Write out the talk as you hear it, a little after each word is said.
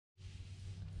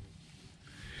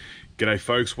G'day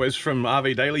folks, Wes from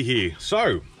RV Daily here.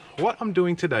 So, what I'm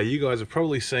doing today, you guys have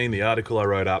probably seen the article I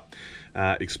wrote up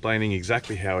explaining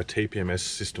exactly how a TPMS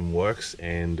system works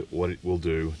and what it will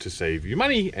do to save you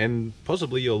money and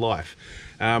possibly your life.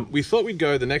 We thought we'd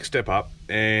go the next step up,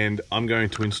 and I'm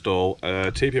going to install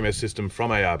a TPMS system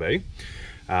from ARB.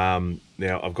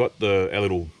 Now, I've got our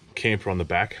little camper on the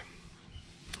back,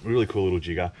 really cool little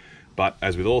jigger, but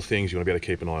as with all things, you want to be able to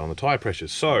keep an eye on the tyre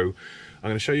pressures. So, I'm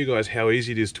going to show you guys how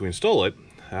easy it is to install it,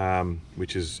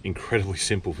 which is incredibly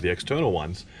simple for the external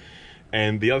ones.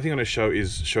 And the other thing I'm going to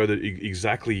show that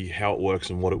exactly how it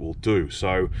works and what it will do.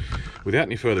 So without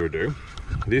any further ado,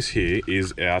 this here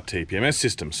is our TPMS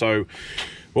system. So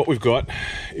what we've got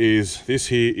is, this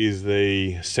here is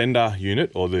the sender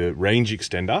unit, or the range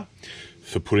extender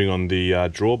for putting on the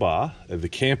drawbar of the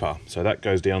camper. So that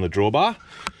goes down the drawbar.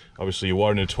 Obviously, you're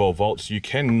wired into 12 volts. You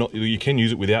can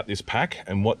use it without this pack,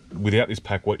 and without this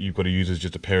pack, what you've got to use is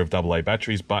just a pair of AA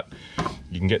batteries. But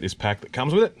you can get this pack that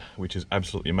comes with it, which is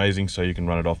absolutely amazing. So you can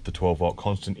run it off the 12 volt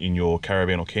constant in your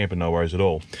caravan or camper, no worries at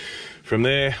all. From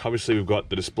there, obviously, we've got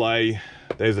the display.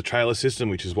 There's the trailer system,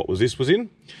 which is what this was in.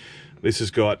 This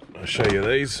has got, I'll show you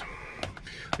these.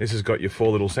 This has got your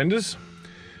 4 little senders.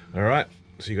 All right,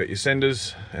 so you got your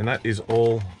senders, and that is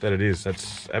all that it is.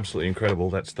 That's absolutely incredible.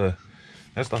 That's the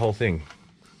whole thing.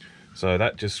 So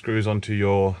that just screws onto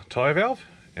your tyre valve,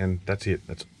 and that's it.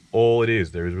 That's all it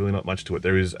is. There is really not much to it.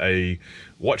 There is a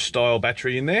watch style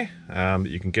battery in there that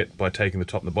you can get by taking the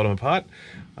top and the bottom apart.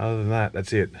 Other than that,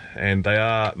 that's it. And they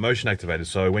are motion activated,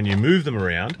 so when you move them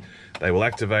around, they will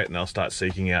activate and they'll start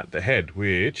seeking out the head,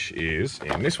 which is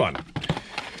in this one.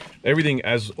 Everything,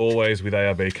 as always with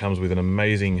ARB, comes with an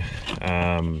amazing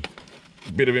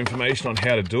bit of information on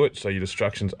how to do it, so your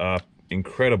instructions are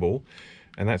incredible.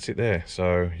 And that's it there.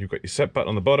 So you've got your set button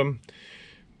on the bottom,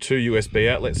 2 USB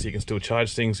outlets so you can still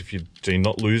charge things if you're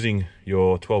not losing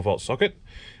your 12 volt socket.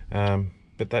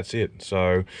 But that's it.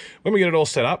 So when we get it all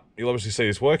set up, you'll obviously see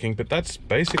this working, but that's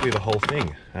basically the whole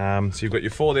thing. So you've got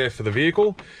your 4 there for the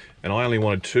vehicle, and I only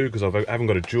wanted 2 because I haven't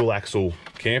got a dual axle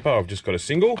camper, I've just got a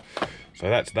single. So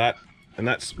that's that, and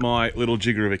that's my little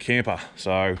jigger of a camper.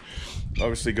 So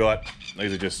obviously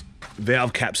these are just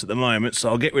valve caps at the moment, so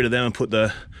I'll get rid of them and put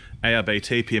the ARB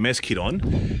TPMS kit on.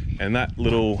 And that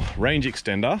little range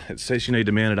extender, it says you need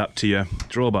to mount it up to your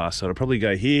drawbar, so it'll probably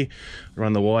go here,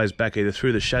 run the wires back either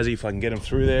through the chassis if I can get them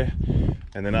through there,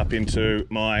 and then up into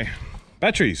my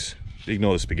batteries.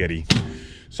 Ignore the spaghetti.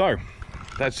 So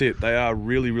that's it. They are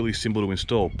really, really simple to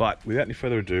install, but without any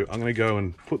further ado, I'm going to go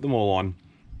and put them all on,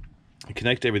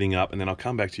 connect everything up, and then I'll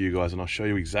come back to you guys and I'll show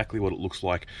you exactly what it looks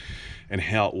like and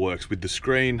how it works with the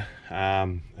screen.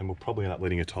 And we'll probably end up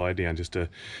letting a tyre down just to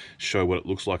show what it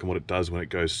looks like and what it does when it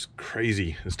goes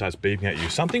crazy and starts beeping at you.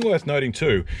 Something worth noting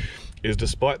too is,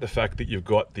 despite the fact that you've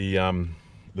got the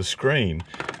screen,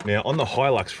 now on the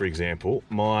Hilux, for example,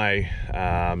 my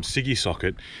Siggy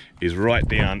socket is right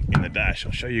down in the dash.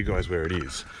 I'll show you guys where it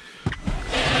is.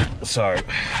 So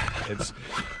it's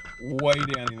way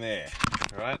down in there.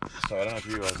 Right, so I don't know if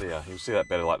you guys you'll see that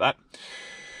better like that.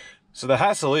 So the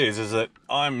hassle is that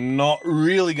I'm not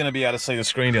really going to be able to see the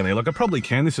screen down there. Like, I probably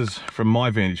can. This is from my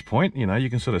vantage point. You know, you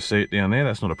can sort of see it down there.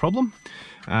 That's not a problem.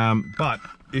 But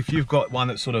if you've got one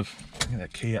that's sort of, get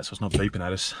that key out so it's not beeping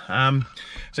at us.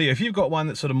 So yeah, if you've got one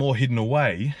that's sort of more hidden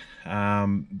away,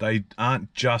 they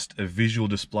aren't just a visual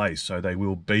display, so they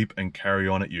will beep and carry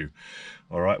on at you.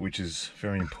 All right, which is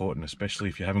very important, especially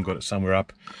if you haven't got it somewhere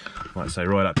up, like say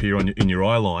right up here in your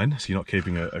eye line, so you're not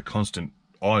keeping a constant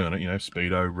eye on it, you know,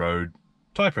 speedo, road,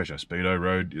 tyre pressure, speedo,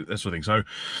 road, that sort of thing. So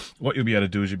what you'll be able to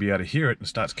do is you'll be able to hear it and it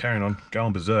starts carrying on,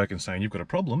 going berserk and saying you've got a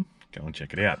problem, go and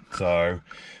check it out. So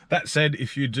that said,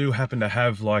 if you do happen to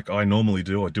have, like I normally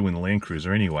do, or do in the Land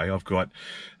Cruiser anyway, I've got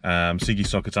Siggy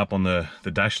sockets up on the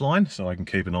dash line, so I can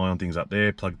keep an eye on things up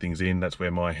there, plug things in. That's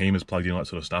where my HEMA's plugged in, that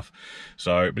sort of stuff.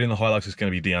 So, but in the Hilux, it's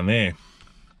going to be down there.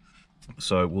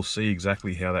 So we'll see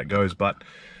exactly how that goes. But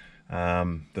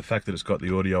the fact that it's got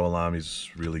the audio alarm is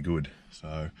really good.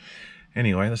 So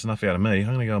anyway, that's enough out of me. I'm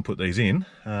going to go and put these in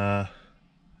and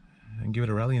give it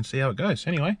a rally and see how it goes.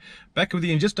 Anyway, back with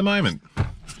you in just a moment.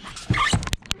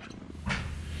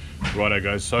 Righto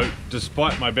guys, so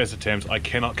despite my best attempts, I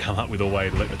cannot come up with a way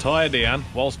to let the tyre down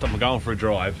whilst I'm going for a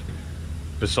drive.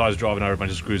 Besides driving over a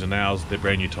bunch of screws and nails, they're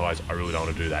brand new tyres. I really don't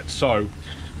want to do that. So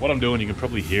what I'm doing, you can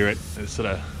probably hear it, it's sort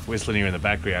of whistling here in the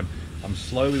background. I'm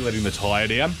slowly letting the tyre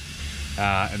down,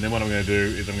 and then what I'm going to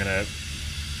do is I'm going to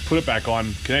put it back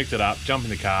on, connect it up, jump in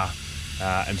the car,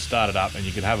 and start it up, and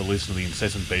you can have a listen to the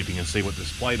incessant beeping and see what the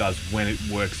display does when it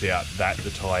works out that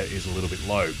the tyre is a little bit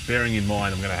low. Bearing in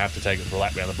mind I'm going to have to take it for a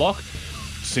lap around the block,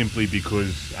 simply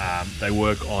because they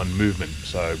work on movement,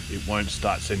 so it won't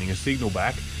start sending a signal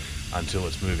back until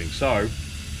it's moving. So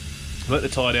let the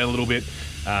tyre down a little bit,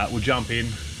 we'll jump in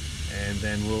and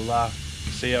then we'll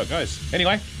see how it goes.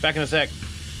 Anyway, back in a sec.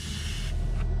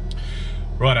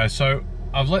 Righto, so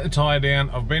I've let the tyre down,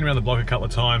 I've been around the block a couple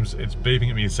of times, it's beeping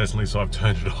at me incessantly, so I've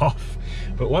turned it off.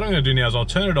 But what I'm going to do now is I'll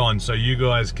turn it on so you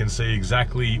guys can see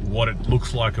exactly what it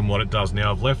looks like and what it does.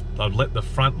 Now I've let the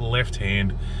front left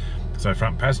hand, so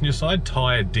front passenger side,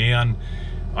 tyre down.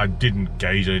 I didn't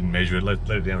gauge, I didn't measure it, let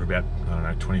it down for about,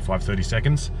 I don't know, 25-30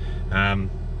 seconds.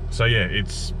 So yeah,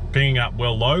 it's pinging up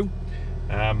well low.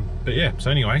 But yeah, so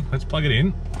anyway, let's plug it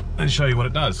in and show you what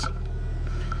it does.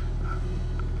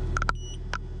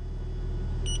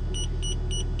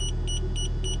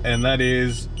 And that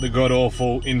is the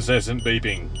god-awful incessant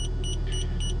beeping.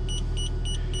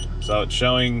 So it's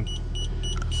showing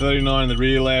 39 in the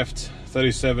rear left,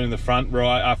 37 in the front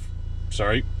right,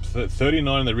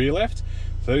 39 in the rear left,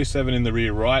 37 in the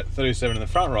rear right, 37 in the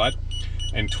front right,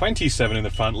 and 27 in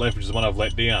the front left, which is the one I've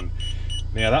let down.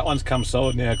 Now that one's come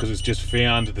solid now because it's just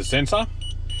found the sensor.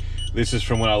 This is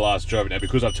from when I last drove it. Now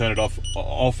because I've turned it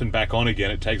off and back on again,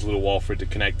 it takes a little while for it to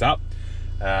connect up.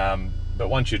 But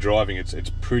once you're driving, it's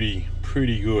pretty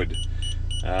good.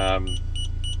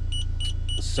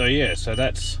 So yeah, so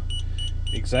that's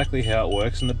exactly how it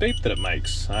works and the beep that it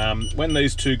makes. When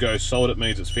these two go solid, it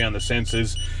means it's found the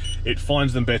sensors. It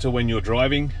finds them better when you're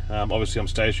driving. Obviously I'm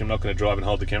stationary, I'm not going to drive and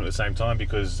hold the camera at the same time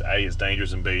because A, it's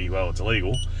dangerous, and B, well, it's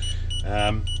illegal.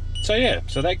 So yeah,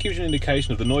 so that gives you an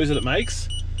indication of the noise that it makes.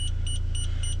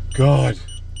 God.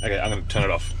 Okay, I'm going to turn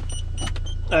it off.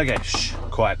 Okay, shh,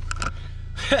 quiet.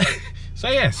 So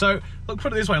yeah, so look,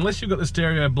 put it this way, unless you've got the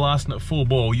stereo blasting at full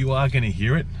ball, you are going to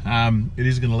hear it. It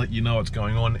is going to let you know what's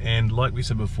going on, and like we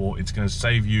said before, it's going to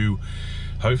save you,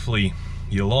 hopefully,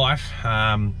 your life.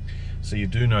 So you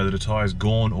do know that a tyre's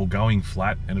gone or going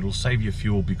flat, and it'll save you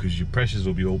fuel because your pressures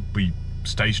will be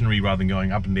stationary rather than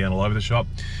going up and down all over the shop.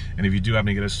 And if you do happen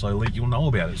to get a slow leak, you'll know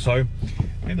about it. So at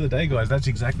the end of the day, guys, that's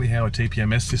exactly how a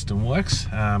TPMS system works.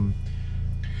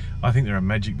 I think they're a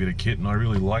magic bit of kit, and I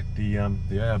really like the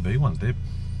ARB ones. They're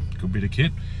a good bit of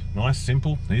kit, nice,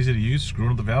 simple, easy to use. Screw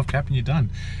on the valve cap and you're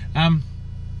done.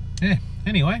 Yeah,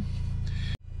 anyway,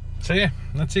 so yeah,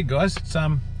 that's it, guys. It's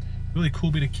really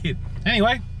cool bit of kit.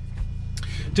 Anyway,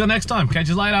 till next time, catch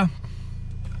you later.